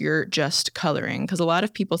 even if you're just coloring. Because a lot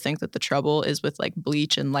of people think that the trouble is with like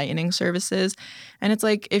bleach and lightening services. And it's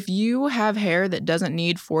like, if you have hair that doesn't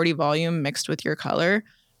need 40 volume mixed with your color,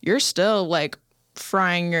 you're still like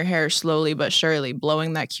frying your hair slowly but surely,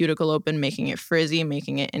 blowing that cuticle open, making it frizzy,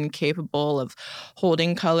 making it incapable of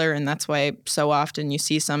holding color. And that's why so often you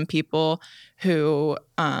see some people who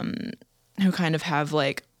kind of have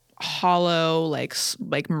like hollow,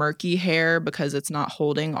 like murky hair because it's not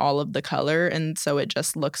holding all of the color. And so it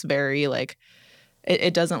just looks very like,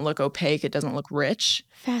 it doesn't look opaque. It doesn't look rich.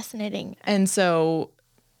 Fascinating. And so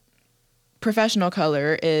professional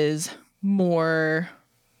color is more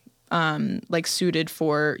like suited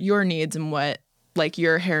for your needs and what like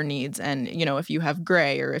your hair needs. And, you know, if you have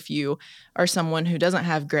gray, or if you are someone who doesn't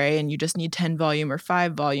have gray and you just need 10 volume or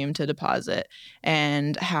 5 volume to deposit,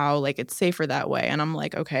 and how like it's safer that way. And I'm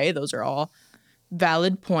like, okay, those are all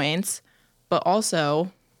valid points. But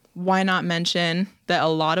also, why not mention that a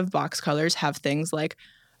lot of box colors have things like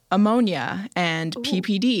ammonia and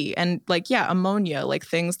PPD and like, yeah, ammonia, like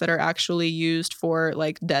things that are actually used for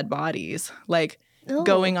like dead bodies, like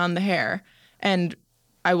going on the hair. And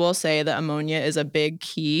I will say that ammonia is a big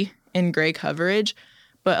key in gray coverage,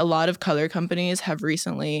 but a lot of color companies have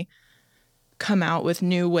recently come out with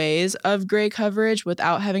new ways of gray coverage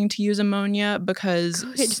without having to use ammonia, because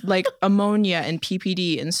like ammonia and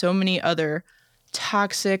PPD and so many other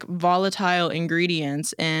toxic, volatile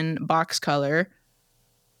ingredients in box color,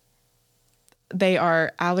 they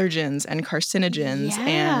are allergens and carcinogens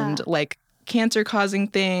and like cancer causing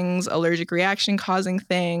things, allergic reaction causing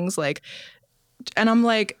things, like, and I'm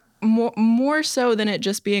like, more so than it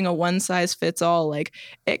just being a one size fits all, like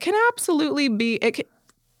it can absolutely be,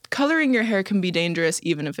 coloring your hair can be dangerous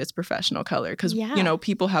even if it's professional color, because you know,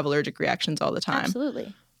 people have allergic reactions all the time.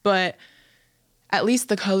 Absolutely. But at least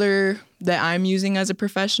the color that I'm using as a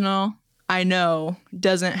professional, I know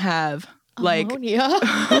doesn't have like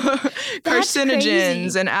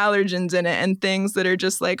carcinogens and allergens in it and things that are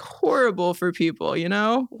just like horrible for people, you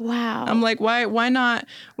know? Wow. I'm like, why not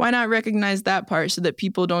recognize that part so that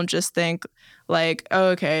people don't just think like, oh,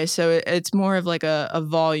 okay, so it's more of like a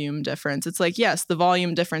volume difference. It's like, yes, the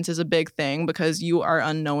volume difference is a big thing because you are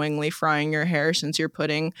unknowingly frying your hair since you're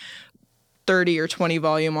putting 30 or 20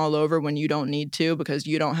 volume all over when you don't need to because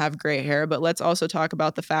you don't have gray hair. But let's also talk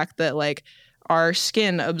about the fact that like our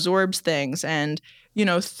skin absorbs things, and, you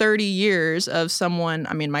know, 30 years of someone,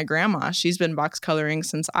 I mean, my grandma, she's been box coloring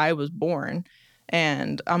since I was born.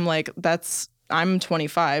 And I'm like, I'm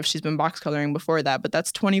 25. She's been box coloring before that, but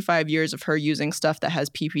that's 25 years of her using stuff that has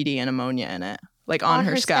PPD and ammonia in it, like on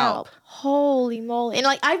her scalp. Holy moly. And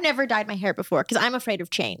like, I've never dyed my hair before because I'm afraid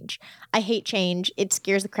of change. I hate change. It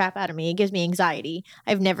scares the crap out of me. It gives me anxiety.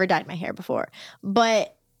 I've never dyed my hair before.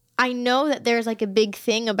 But I know that there's like a big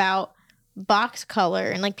thing about box color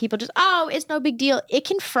and like people just, oh, it's no big deal. It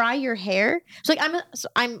can fry your hair. So like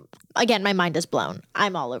I'm again, my mind is blown.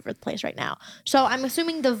 I'm all over the place right now. So I'm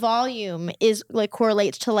assuming the volume is like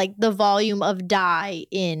correlates to like the volume of dye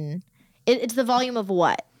in it's the volume of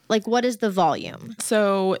what? Like what is the volume?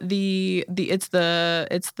 So it's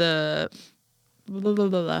the blah, blah,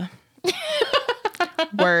 blah, blah.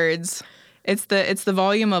 Words. It's the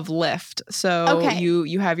volume of lift. So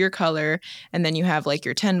you have your color, and then you have like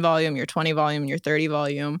your 10 volume, your 20 volume, your 30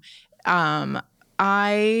 volume.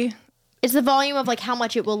 It's the volume of like how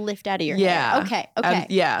much it will lift out of your hair. Okay.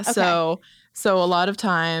 Yeah. Okay. So a lot of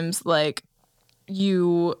times like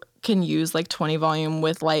you can use like 20 volume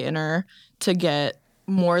with lightener to get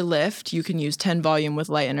more lift. You can use 10 volume with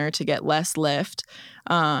lightener to get less lift.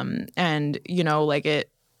 And you know, like it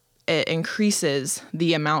increases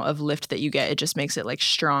the amount of lift that you get. It just makes it like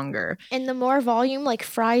stronger. And the more volume like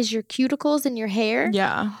fries your cuticles in your hair?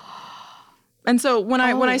 Yeah. And so when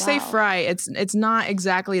I say fry, it's not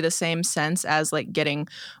exactly the same sense as like getting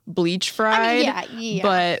bleach fried. I mean, yeah.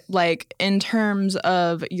 But like in terms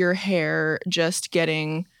of your hair just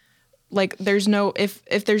getting like there's no if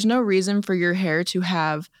there's no reason for your hair to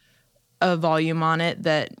have a volume on it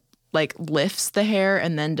that like lifts the hair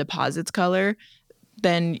and then deposits color,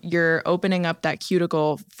 then you're opening up that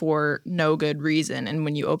cuticle for no good reason. And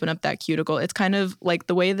when you open up that cuticle, it's kind of like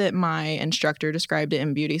the way that my instructor described it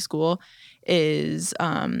in beauty school is,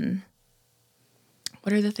 what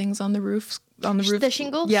are the things on the roof? The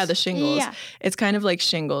shingles? Yeah, the shingles. Yeah. It's kind of like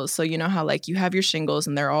shingles. So you know how like you have your shingles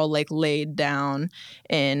and they're all like laid down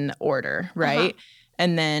in order, right? Uh-huh.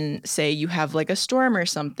 And then say you have like a storm or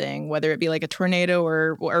something, whether it be like a tornado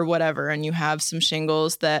or whatever, and you have some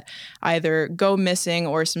shingles that either go missing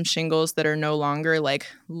or some shingles that are no longer like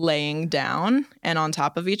laying down and on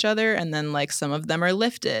top of each other. And then like some of them are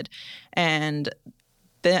lifted. And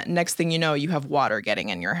the next thing you know, you have water getting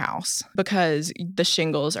in your house because the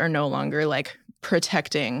shingles are no longer like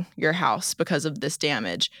protecting your house because of this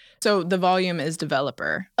damage. So the volume is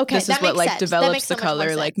developer. Okay, this is what like develops the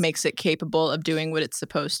color, like makes it capable of doing what it's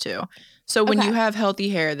supposed to. So when you have healthy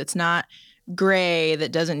hair that's not gray,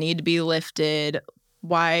 that doesn't need to be lifted,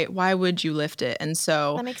 why would you lift it? And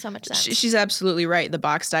so that makes so much sense. She's absolutely right. The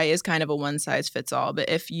box dye is kind of a one size fits all. But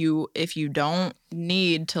if you don't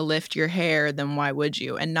need to lift your hair, then why would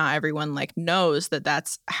you? And not everyone like knows that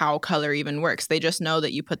that's how color even works. They just know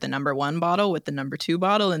that you put the number 1 bottle with the number 2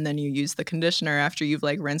 bottle, and then you use the conditioner after you've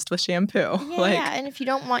like rinsed with shampoo. Yeah, and if you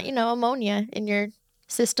don't want, ammonia in your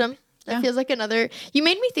system. That feels like another. You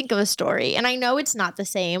made me think of a story, and I know it's not the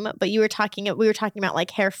same, but we were talking about like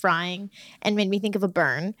hair frying, and made me think of a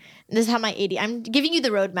burn. And this is how my ADHD. I'm giving you the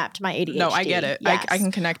roadmap to my ADHD. No, I get it. Yes. I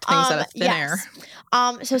can connect things out of thin air.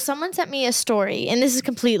 So someone sent me a story, and this is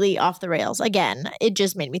completely off the rails. Again, it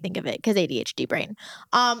just made me think of it because ADHD brain.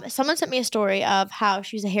 Someone sent me a story of how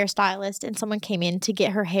she was a hairstylist, and someone came in to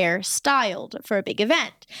get her hair styled for a big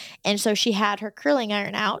event, and so she had her curling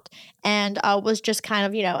iron out and was just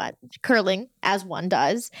kind of curling as one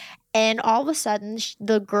does. And all of a sudden,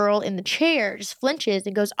 the girl in the chair just flinches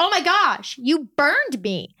and goes, "Oh my gosh, you burned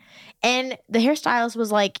me." And the hairstylist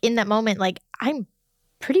was like, in that moment, like, "I'm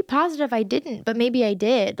pretty positive I didn't, but maybe I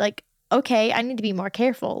did. Like, okay, I need to be more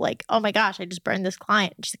careful. Like, oh my gosh, I just burned this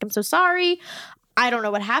client." She's like, "I'm so sorry. I don't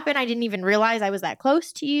know what happened. I didn't even realize I was that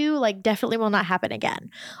close to you. Like, definitely will not happen again."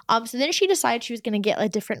 So then she decided she was going to get a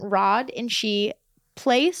different rod, and she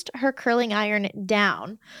placed her curling iron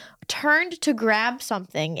down, turned to grab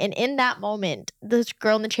something, and in that moment, this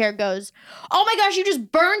girl in the chair goes, "Oh my gosh, you just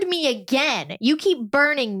burned me again. You keep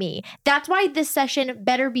burning me. That's why this session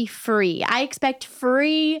better be free. I expect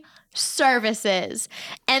free services."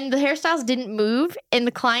 And the hairstylist didn't move, and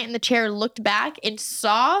the client in the chair looked back and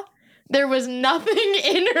saw there was nothing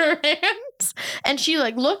in her hands. And she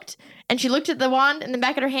looked at the wand in the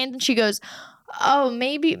back of her hand, and she goes, "Oh,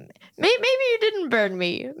 maybe you didn't burn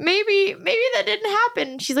me. Maybe that didn't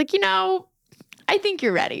happen." She's like, "I think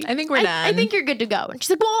you're ready. I think we're done. I think you're good to go." And she's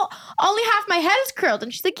like, "Well, only half my head is curled."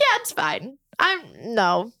 And she's like, "Yeah, it's fine.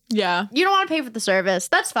 No. Yeah. You don't want to pay for the service.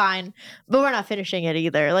 That's fine. But we're not finishing it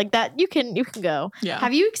either. Like that, you can go." Yeah.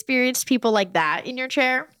 Have you experienced people like that in your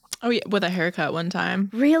chair? Oh yeah, with a haircut one time.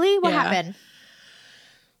 Really? What happened?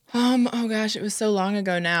 Oh gosh, it was so long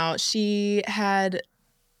ago now.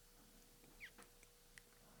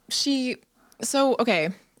 Okay.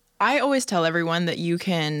 I always tell everyone that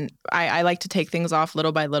I like to take things off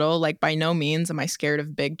little by little. Like, by no means am I scared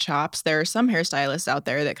of big chops. There are some hairstylists out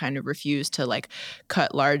there that kind of refuse to like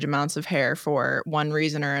cut large amounts of hair for one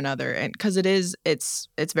reason or another. And because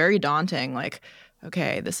it's very daunting. Like,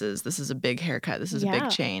 okay, this is a big haircut. This is a big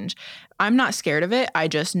change. I'm not scared of it. I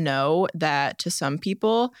just know that to some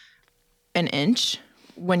people, an inch,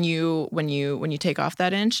 when you take off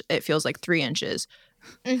that inch, it feels like 3 inches.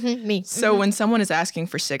 Mm-hmm, me. So when someone is asking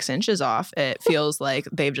for 6 inches off, it feels like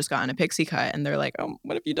they've just gotten a pixie cut, and they're like, "Oh,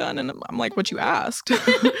 what have you done?" And I'm like, "What you asked."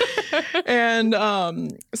 And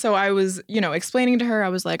so I was, explaining to her. I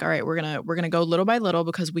was like, "All right, we're gonna go little by little,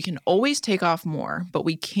 because we can always take off more, but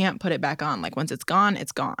we can't put it back on. Like, once it's gone,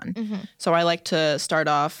 it's gone." Mm-hmm. So I like to start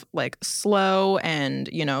off like slow and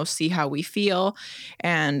see how we feel.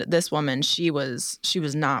 And this woman, she was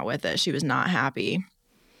not with it. She was not happy.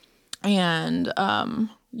 And,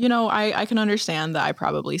 I can understand that I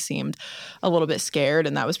probably seemed a little bit scared,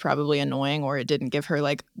 and that was probably annoying, or it didn't give her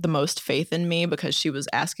like the most faith in me, because she was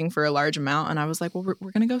asking for a large amount. And I was like, "Well,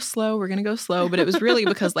 we're going to go slow. We're going to go slow." But it was really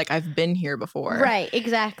because like I've been here before. Right.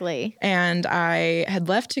 Exactly. And I had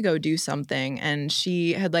left to go do something, and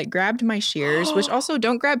she had like grabbed my shears, which also,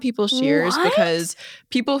 don't grab people's shears. What? Because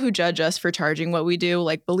people who judge us for charging what we do,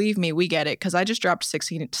 like, believe me, we get it. Because I just dropped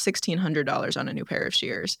 $1,600 on a new pair of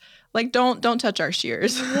shears. Like, don't touch our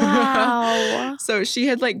shears. Wow. So she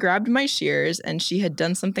had like grabbed my shears, and she had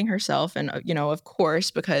done something herself. And, of course,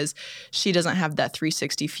 because she doesn't have that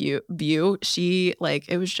 360 view, she like,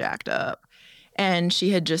 it was jacked up. And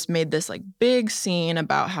she had just made this like big scene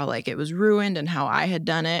about how like it was ruined and how I had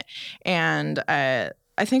done it. And I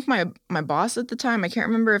think my boss at the time, I can't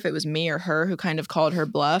remember if it was me or her, who kind of called her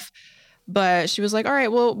bluff. But she was like, "All right,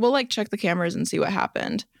 we'll like check the cameras and see what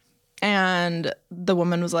happened." And the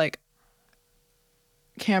woman was like,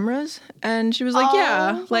 "Cameras?" And she was like,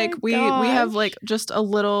 "Yeah, like we have like just a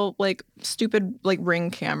little like stupid like Ring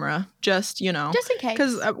camera, just just in case,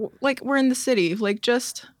 because like we're in the city, like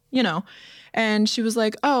just And she was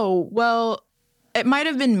like, "Oh, well, it might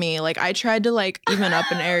have been me. Like, I tried to like even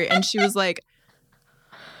up an area." And she was like,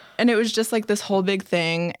 and it was just like this whole big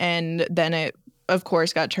thing. And then it, of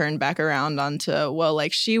course, got turned back around onto, well,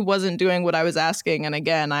 like, she wasn't doing what I was asking. And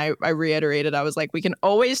again, I reiterated, I was like, "We can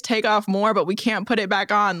always take off more, but we can't put it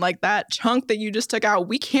back on. Like, that chunk that you just took out,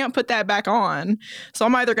 we can't put that back on. So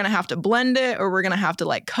I'm either going to have to blend it, or we're going to have to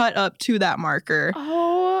like cut up to that marker."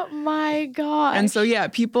 Oh my God. And so, yeah,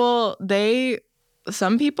 people, they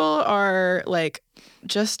some people are like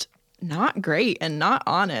just not great and not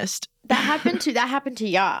honest. That happened to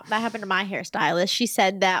y'all. That happened to my hairstylist. She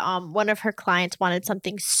said that one of her clients wanted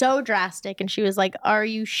something so drastic, and she was like, "Are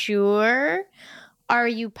you sure? Are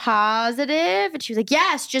you positive?" And she was like,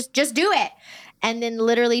 "Yes, just do it." And then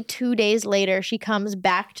literally 2 days later, she comes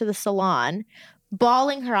back to the salon,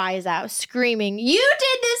 bawling her eyes out, screaming, "You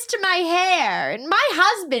did this to my hair, and my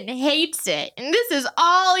husband hates it, and this is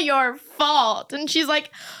all your fault." And she's like,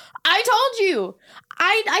 "I told you.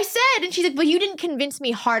 I said." And she's like, "Well, you didn't convince me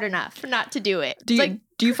hard enough not to do it." Do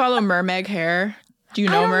you follow Mermeg Hair? Do you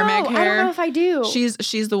know Mermeg Hair? I don't know if I do.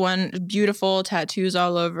 She's the one, beautiful tattoos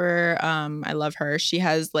all over. I love her. She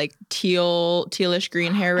has like tealish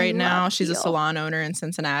green hair right now. She's a salon owner in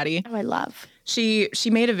Cincinnati. Oh, I love. She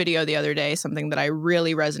made a video the other day, something that I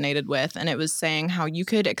really resonated with, and it was saying how you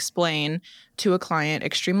could explain to a client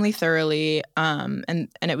extremely thoroughly, and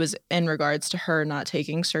it was in regards to her not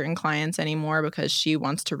taking certain clients anymore because she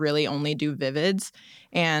wants to really only do vivids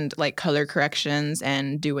and like color corrections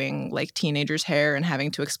and doing like teenagers' hair and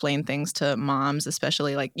having to explain things to moms,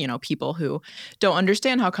 especially like, you know, people who don't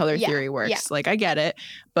understand how color theory works. Yeah. Like, I get it.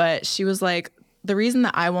 But she was like, the reason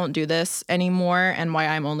that I won't do this anymore and why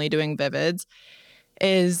I'm only doing vivids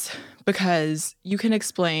is because you can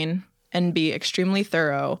explain and be extremely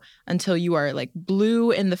thorough until you are like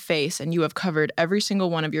blue in the face and you have covered every single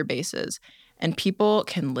one of your bases. And people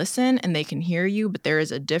can listen and they can hear you, but there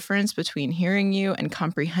is a difference between hearing you and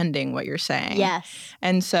comprehending what you're saying. Yes.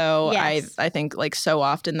 And so Yes. I think like so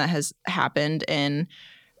often that has happened in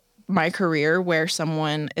my career where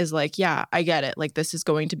someone is like, yeah, I get it. Like, this is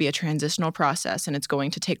going to be a transitional process and it's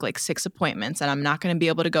going to take like 6 appointments and I'm not going to be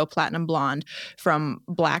able to go platinum blonde from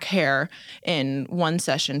black hair in one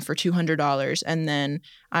session for $200. And then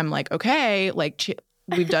I'm like, okay, like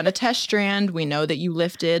we've done a test strand. We know that you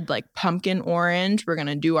lifted like pumpkin orange. We're going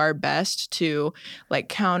to do our best to like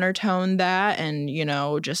countertone that and, you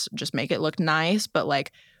know, just make it look nice. But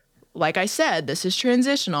like I said, this is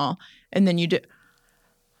transitional. And then you do.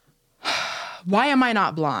 Why am I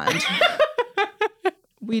not blonde?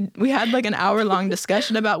 We had like an hour-long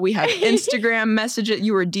discussion about, we had Instagram messages.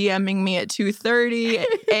 You were DMing me at 2:30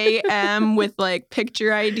 a.m. with like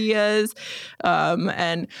picture ideas.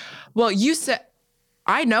 And well, you said,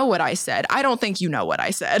 I know what I said. I don't think you know what I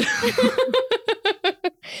said.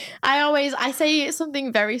 I say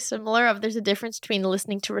something very similar of there's a difference between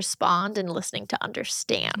listening to respond and listening to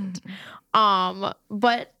understand.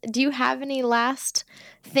 But do you have any last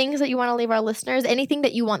things that you want to leave our listeners? Anything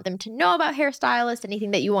that you want them to know about Hairstylist?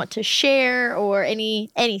 Anything that you want to share or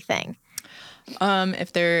anything?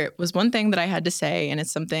 If there was one thing that I had to say, and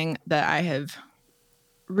it's something that I have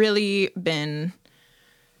really been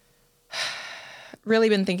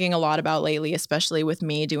thinking a lot about lately, especially with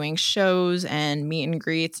me doing shows and meet and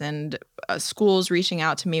greets and schools reaching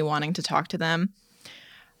out to me wanting to talk to them.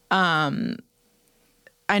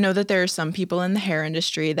 I know that there are some people in the hair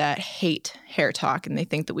industry that hate hair talk and they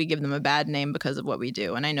think that we give them a bad name because of what we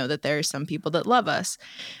do. And I know that there are some people that love us.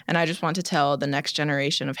 And I just want to tell the next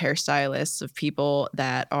generation of hairstylists, of people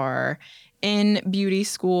that are in beauty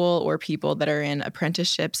school or people that are in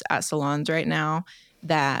apprenticeships at salons right now,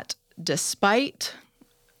 that despite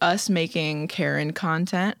us making Karen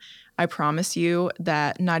content, I promise you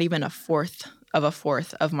that not even a fourth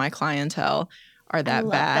of my clientele are that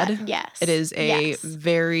bad. That. Yes. It is a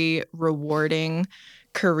very rewarding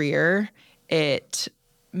career. It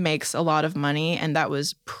makes a lot of money. And that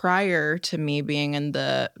was prior to me being in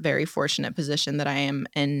the very fortunate position that I am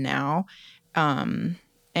in now.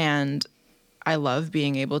 And I love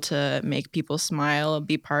being able to make people smile,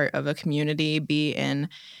 be part of a community, be in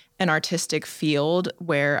an artistic field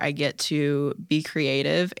where I get to be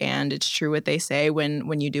creative. And it's true what they say,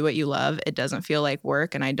 when you do what you love, it doesn't feel like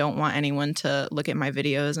work. And I don't want anyone to look at my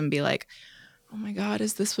videos and be like, oh my God,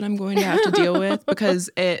 is this what I'm going to have to deal with?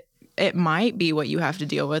 Because it might be what you have to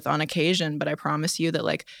deal with on occasion, but I promise you that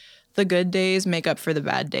like the good days make up for the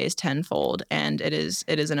bad days tenfold. And it is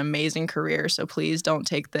an amazing career. So please don't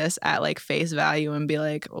take this at like face value and be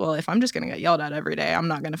like, well, if I'm just going to get yelled at every day, I'm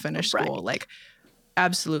not going to finish school. Right. Like,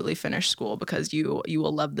 absolutely finish school because you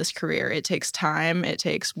will love this career. It takes time, it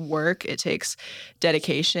takes work, it takes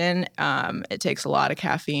dedication, it takes a lot of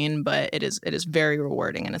caffeine, but it is very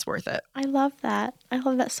rewarding and it's worth it. I love that. I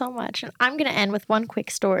love that so much. And I'm going to end with one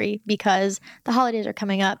quick story because the holidays are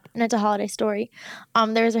coming up and it's a holiday story.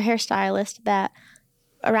 There was a hairstylist that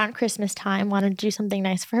around Christmas time wanted to do something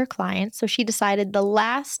nice for her clients. So she decided the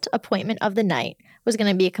last appointment of the night was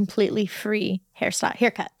going to be a completely free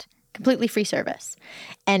haircut. completely free service.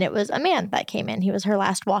 And it was a man that came in. He was her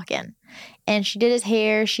last walk-in. And she did his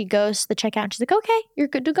hair. She goes to the checkout. And she's like, okay, you're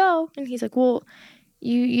good to go. And he's like, well,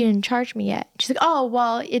 you didn't charge me yet. She's like, oh,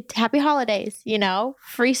 well, happy holidays,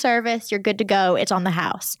 free service. You're good to go. It's on the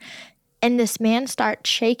house. And this man starts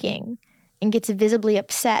shaking and gets visibly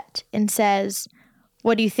upset and says,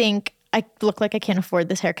 what do you think? I look like I can't afford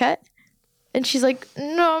this haircut? And she's like,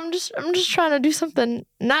 no, I'm just trying to do something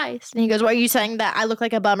nice. And he goes, well, are you saying that I look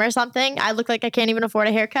like a bum or something? I look like I can't even afford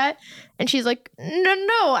a haircut? And she's like,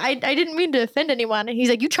 no, I didn't mean to offend anyone. And he's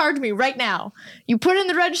like, you charge me right now. You put it in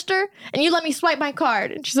the register and you let me swipe my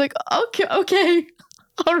card. And she's like, okay,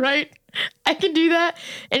 all right, I can do that.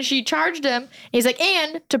 And she charged him. He's like,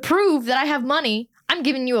 and to prove that I have money, I'm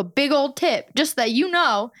giving you a big old tip just that you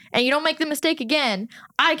know, and you don't make the mistake again.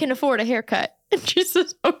 I can afford a haircut. And she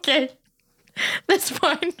says, okay, that's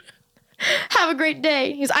fine. Have a great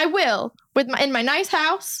day. He goes, I will, in my nice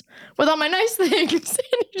house with all my nice things.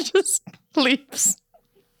 And he just leaves.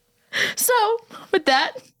 So with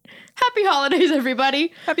that, happy holidays,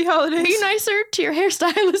 everybody. Happy holidays. Be nicer to your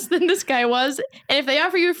hairstylist than this guy was. And if they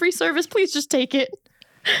offer you a free service, please just take it.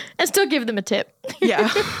 And still give them a tip. Yeah.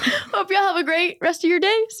 Hope y'all have a great rest of your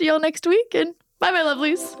day. See y'all next week. And bye, my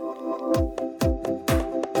lovelies.